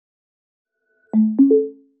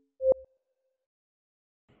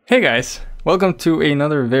Hey guys, welcome to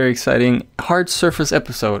another very exciting hard surface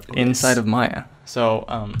episode inside of Maya. So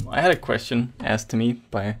I had a question asked to me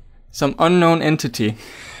by some unknown entity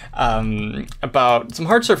about some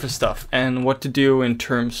hard surface stuff and what to do in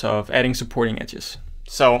terms of adding supporting edges.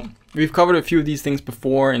 So we've covered a few of these things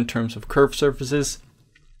before in terms of curved surfaces.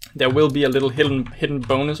 There will be a little hidden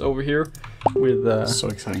bonus over here with so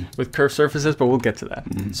exciting with curved surfaces, but we'll get to that.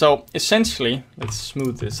 So essentially, let's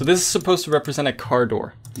smooth this. So this is supposed to represent a car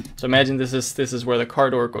door. So imagine this is where the car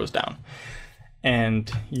door goes down,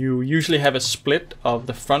 and you usually have a split of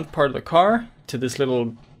the front part of the car to this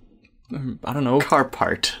little, I don't know,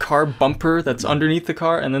 car bumper that's underneath the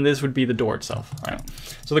car, and then this would be the door itself. Right?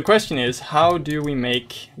 So the question is, how do we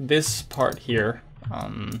make this part here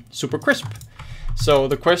super crisp? So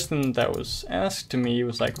the question that was asked to me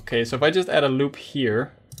was like, okay, so if I just add a loop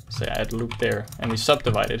here, say I add a loop there, and we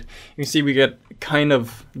subdivide it, you can see we get kind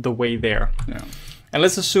of the way there. Yeah. And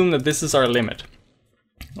let's assume that this is our limit.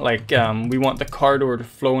 Like we want the car door to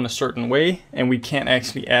flow in a certain way, and we can't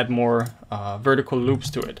actually add more vertical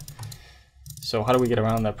loops to it. So how do we get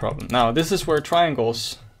around that problem? Now, this is where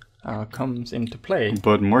triangles comes into play.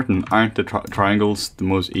 But Morten, aren't the triangles the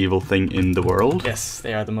most evil thing in the world? Yes,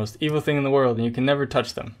 they are the most evil thing in the world, and you can never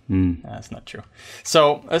touch them. That's not true.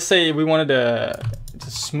 So let's say we wanted to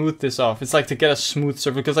smooth this off. It's like to get a smooth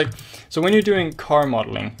surface, because like, so when you're doing car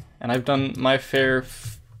modeling, and I've done my fair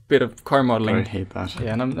bit of car modeling. I hate that.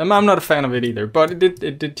 Yeah, and I'm not a fan of it either, but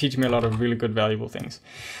it did teach me a lot of really good, valuable things.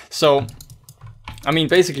 So, I mean,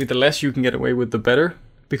 basically, the less you can get away with, the better.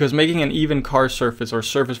 Because making an even car surface or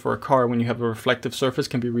surface for a car when you have a reflective surface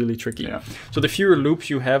can be really tricky. Yeah. So the fewer loops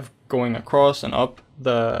you have going across and up,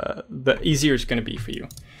 the easier it's going to be for you.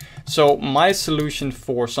 So my solution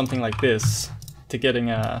for something like this, to getting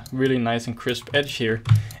a really nice and crisp edge here,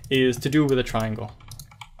 is to do with a triangle.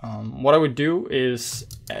 What I would do is,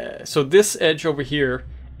 so this edge over here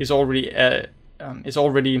is already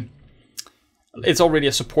it's already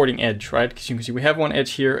a supporting edge, right? Because you can see we have one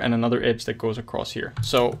edge here and another edge that goes across here.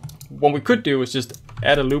 So what we could do is just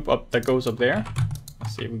add a loop up that goes up there.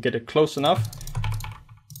 Let's see if we get it close enough.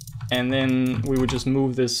 And then we would just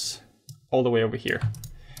move this all the way over here.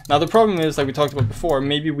 Now the problem is, like we talked about before,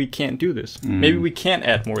 maybe we can't do this. Maybe we can't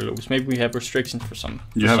add more loops. Maybe we have restrictions for some.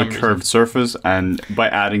 You have a curved surface, and by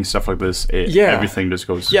adding stuff like this, everything just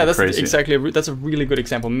goes crazy. Exactly. That's a really good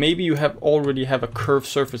example. Maybe you already have a curved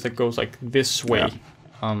surface that goes like this way.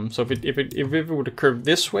 Yeah. So if it were to curve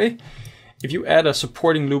this way, if you add a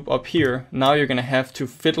supporting loop up here, now you're going to have to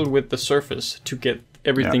fiddle with the surface to get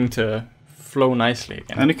everything to flow nicely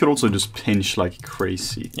again. And it could also just pinch like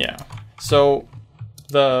crazy. Yeah. So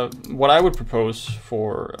what I would propose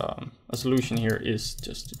for a solution here is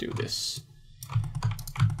just to do this.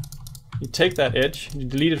 You take that edge, you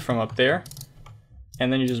delete it from up there,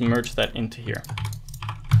 and then you just merge that into here.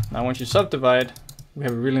 Now once you subdivide, we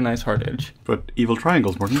have a really nice hard edge. But evil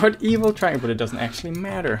triangles, Morten. But it doesn't actually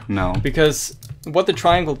matter. No. Because what the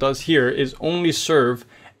triangle does here is only serve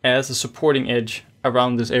as a supporting edge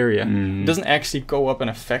around this area. It doesn't actually go up and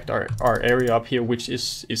affect our area up here, which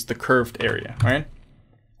is the curved area, right?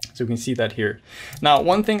 So we can see that here. Now,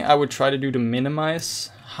 one thing I would try to do to minimize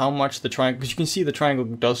how much the triangle, because you can see the triangle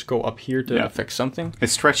does go up here to affect something.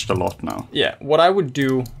 It's stretched a lot now. Yeah, what I would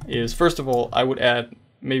do is, first of all, I would add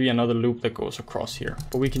maybe another loop that goes across here.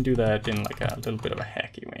 But we can do that in like a little bit of a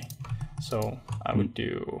hacky way. So I would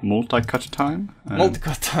do... multi-cut time?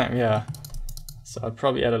 Multi-cut time, yeah. So I'd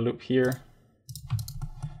probably add a loop here.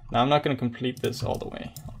 Now I'm not going to complete this all the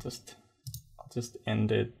way. I'll just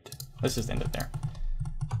end it. Let's just end it there.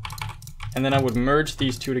 And then I would merge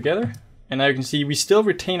these two together. And now you can see we still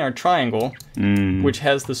retain our triangle, which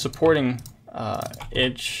has the supporting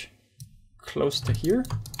edge close to here.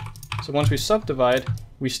 So once we subdivide,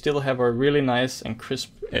 we still have our really nice and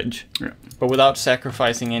crisp edge, but without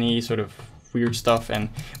sacrificing any sort of weird stuff. And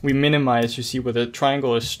we minimize, you see where the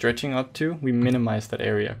triangle is stretching up to, we minimize that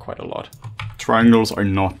area quite a lot. Triangles are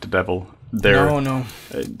not the devil. They're, no.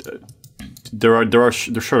 There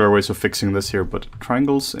sure are ways of fixing this here, but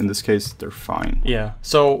triangles in this case, they're fine. Yeah.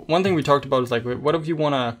 So one thing we talked about is like, what if you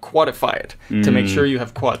want to quadify it to make sure you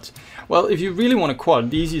have quads? Well, if you really want a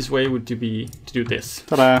quad, the easiest way would be to do this.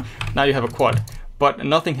 Ta-da! Now you have a quad, but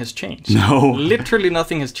nothing has changed. No. Literally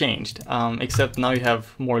nothing has changed, except now you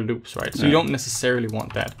have more loops, right? So you don't necessarily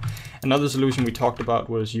want that. Another solution we talked about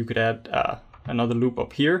was you could add another loop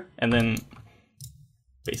up here, and then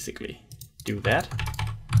basically do that.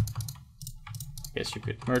 I guess you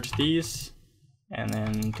could merge these and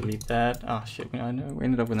then delete that. Oh shit, we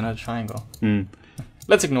ended up with another triangle.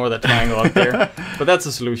 Let's ignore that triangle up there. But that's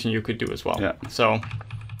a solution you could do as well. Yeah. So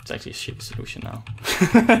it's actually a shitty solution now.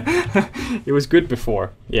 It was good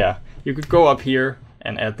before. Yeah. You could go up here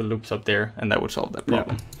and add the loops up there, and that would solve that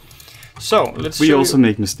problem. Yeah. So let's We also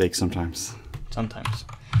make mistakes sometimes. Sometimes.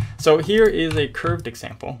 So here is a curved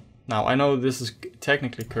example. Now I know this is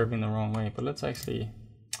technically curving the wrong way, but let's actually...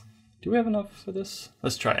 Do we have enough for this?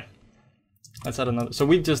 Let's try it. Let's add another. So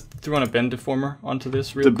we just threw on a bend deformer onto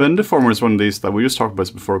this real quick. Bend deformer is one of these that we just talked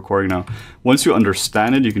about before recording now. Once you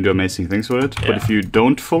understand it, you can do amazing things with it. Yeah. But if you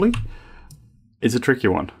don't fully, it's a tricky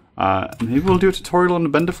one. Maybe we'll do a tutorial on the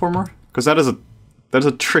bend deformer, because that is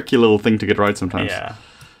a tricky little thing to get right sometimes. Yeah.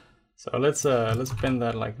 So let's bend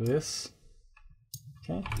that like this.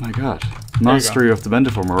 Okay. My God, mastery of the bend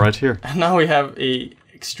deformer right here. And now we have a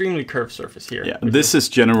extremely curved surface here. Yeah, this is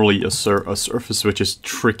generally a surface which is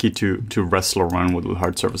tricky to wrestle around with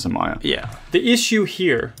hard surface in Maya. Yeah. The issue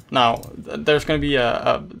here now, there's going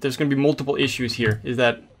to be multiple issues here. Is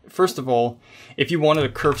that first of all, if you wanted a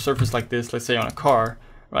curved surface like this, let's say on a car,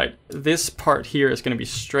 right? This part here is going to be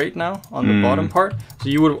straight now on the bottom part. So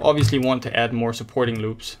you would obviously want to add more supporting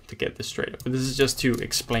loops to get this straight. But this is just to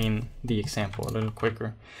explain the example a little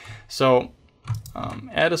quicker. So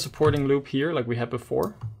add a supporting loop here like we had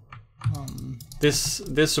before. This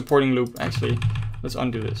supporting loop, actually, let's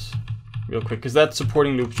undo this real quick, because that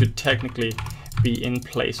supporting loop should technically be in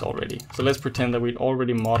place already. So let's pretend that we'd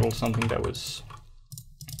already modeled something that was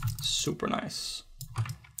super nice.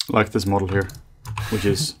 Like this model here, which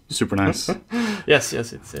is super nice. Yes,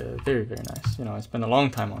 it's very, very nice. You know, I spent a long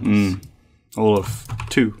time on this. All of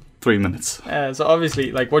 2-3 minutes. So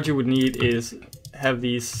obviously, like what you would need is have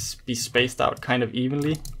these be spaced out kind of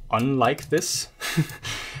evenly, unlike this.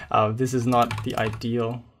 This is not the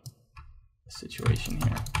ideal situation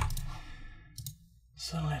here.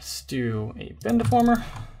 So let's do a bend deformer.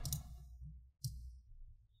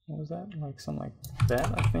 What was that? Like something like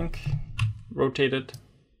that, I think. Rotate it.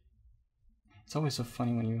 It's always so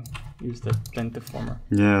funny when you use the bend deformer.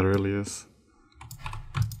 Yeah, it really is.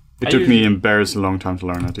 It took me an embarrassing long time to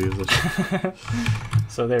learn how to use it.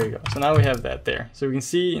 So there we go. So now we have that there. So we can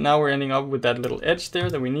see now we're ending up with that little edge there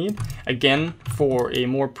that we need. Again, for a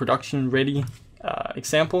more production ready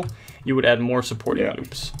example, you would add more supporting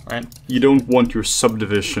loops, right? You don't want your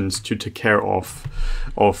subdivisions to take care of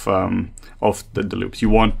the loops. You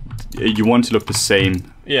want to look the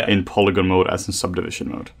same in polygon mode as in subdivision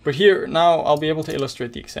mode. But here now I'll be able to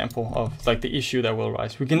illustrate the example of like the issue that will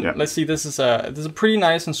arise. We can let's see. This is a pretty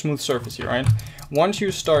nice and smooth surface here, right? Once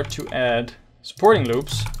you start to add supporting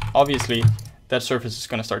loops, obviously that surface is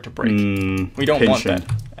going to start to break. We don't want that,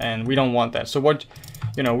 and we don't want that. So what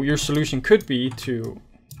your solution could be to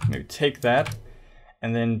maybe take that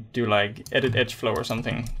and then do like edit edge flow or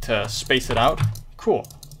something to space it out. Cool.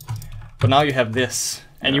 But now you have this,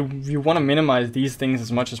 and you want to minimize these things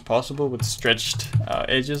as much as possible with stretched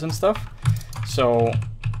edges and stuff. So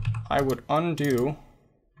I would undo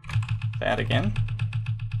that again.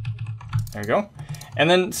 There we go. And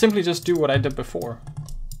then simply just do what I did before.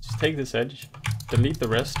 Just take this edge, delete the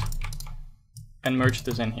rest, and merge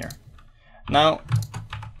this in here. Now,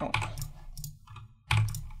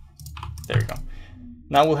 there we go.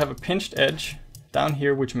 Now we'll have a pinched edge down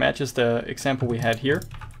here, which matches the example we had here.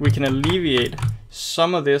 We can alleviate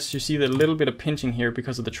some of this. You see the little bit of pinching here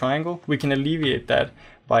because of the triangle. We can alleviate that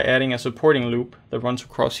by adding a supporting loop that runs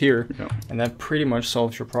across here, and that pretty much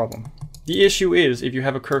solves your problem. The issue is if you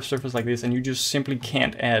have a curved surface like this and you just simply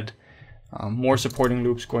can't add more supporting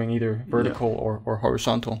loops going either vertical or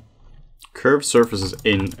horizontal. Curved surfaces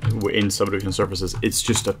in subdivision surfaces, it's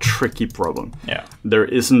just a tricky problem. Yeah. There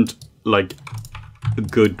isn't like a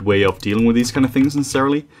good way of dealing with these kind of things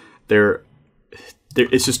necessarily.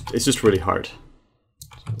 It's just really hard.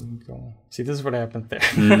 So we can go. See, this is what happened there.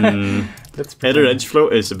 Edit edge flow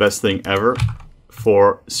is the best thing ever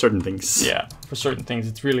for certain things. Yeah, for certain things,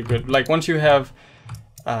 it's really good. Like once you have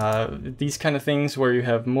these kind of things where you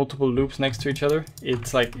have multiple loops next to each other,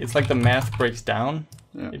 it's like the math breaks down.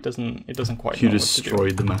 Yeah. It doesn't quite. You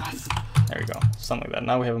destroyed the math. There we go, something like that.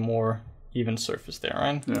 Now we have a more even surface there,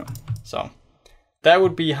 right? Yeah. So that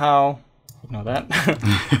would be how.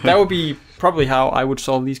 That would be probably how I would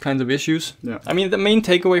solve these kinds of issues. Yeah. I mean, the main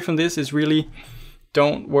takeaway from this is really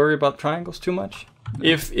don't worry about triangles too much.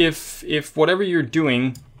 Yeah. If whatever you're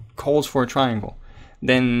doing calls for a triangle,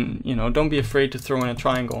 then don't be afraid to throw in a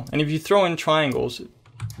triangle. And if you throw in triangles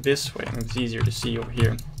this way, it's easier to see over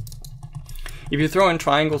here. If you throw in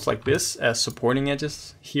triangles like this as supporting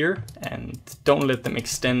edges here and don't let them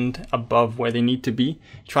extend above where they need to be,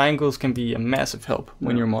 triangles can be a massive help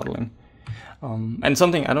when you're modeling. And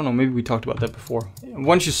something, I don't know, maybe we talked about that before.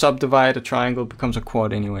 Once you subdivide, a triangle becomes a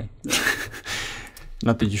quad anyway.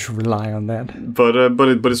 Not that you should rely on that. But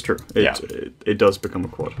it's true. It does become a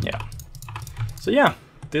quad. Yeah. So yeah,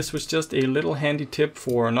 this was just a little handy tip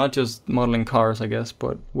for not just modeling cars, I guess,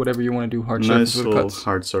 but whatever you want to do, hard surface with cuts. Nice little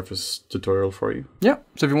hard surface tutorial for you. Yeah.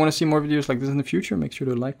 So if you want to see more videos like this in the future, make sure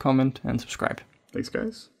to like, comment, and subscribe. Thanks,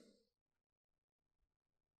 guys.